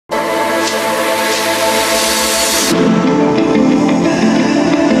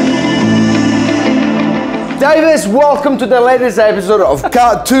Davis, welcome to the latest episode of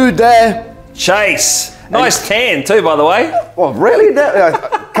Cut to the Chase. Nice tan too, by the way. Well, really?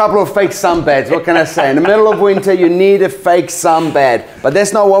 A couple of fake sunbeds, what can I say? In the middle of winter, you need a fake sunbed. But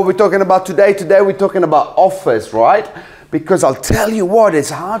that's not what we're talking about today. Today, we're talking about offers, right? Because I'll tell you what, it's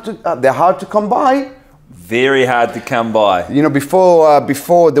hard to, they're hard to come by. Very hard to come by. You know,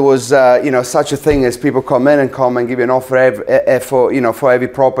 before there was, you know, such a thing as people come in and give you an offer for every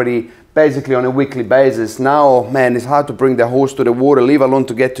property, basically on a weekly basis. Now, man, it's hard to bring the horse to the water, leave alone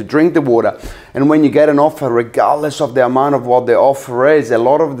to get to drink the water. And when you get an offer, regardless of the amount of what the offer is, a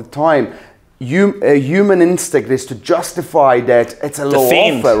lot of the time, a human instinct is to justify that it's a low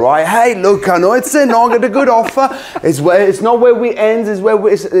offer, right? Hey, look, I know it's not a good offer. It's not where we end.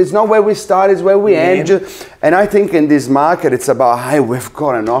 It's not where we start. It's where we end. And I think in this market, it's about, hey, we've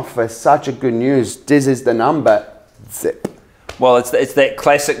got an offer. Such a good news. This is the number. Zip. Well, it's that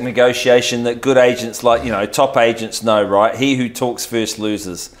classic negotiation that good agents, like, you know, top agents know, right? He who talks first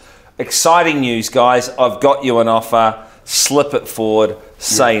loses. Exciting news, guys. I've got you an offer. Slip it forward.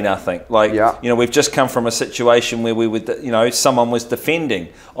 Say nothing. Like, you know, we've just come from a situation where we would, you know, someone was defending.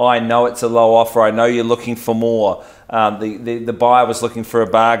 Oh, I know it's a low offer. I know you're looking for more. The buyer was looking for a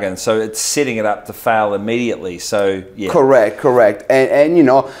bargain. So it's setting it up to fail immediately. So, yeah. Correct. And you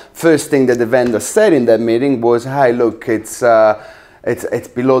know, first thing that the vendor said in that meeting was, hey, look, it's below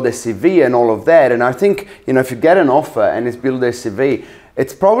the CV and all of that. And I think, you know, if you get an offer and it's below the CV,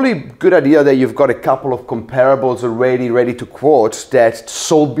 it's probably a good idea that you've got a couple of comparables already ready to quote that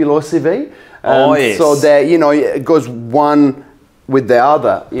sold below CV. So that, you know, it goes one with the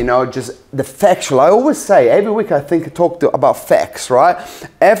other, you know, just the factual. I always say, every week I talk about facts, right?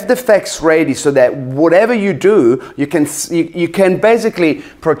 Have the facts ready so that whatever you do, you can basically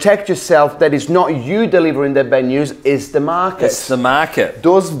protect yourself that it's not you delivering the bad news, it's the market. It's the market.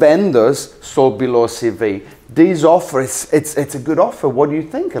 Those vendors sold below CV. These offers, it's a good offer. What do you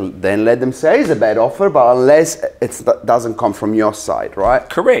think? Then let them say it's a bad offer, but unless it doesn't come from your side, right?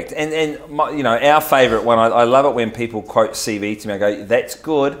 Correct. And you know, our favourite one, I love it when people quote CV to me. I go, that's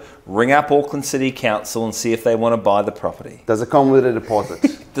good. Ring up Auckland City Council and see if they want to buy the property. Does it come with a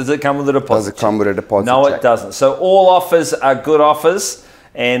deposit? Does it come with a deposit? Does it come with a deposit? No, check? It doesn't. So all offers are good offers,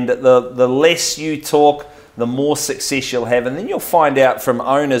 and the less you talk, the more success you'll have. And then you'll find out from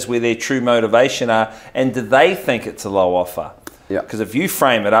owners where their true motivation are, and do they think it's a low offer? Yeah. Because if you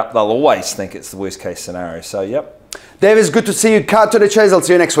frame it up, they'll always think it's the worst case scenario. So, yep. Dave, it's good to see you. Cut to the chase. I'll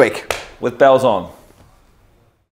see you next week. With bells on.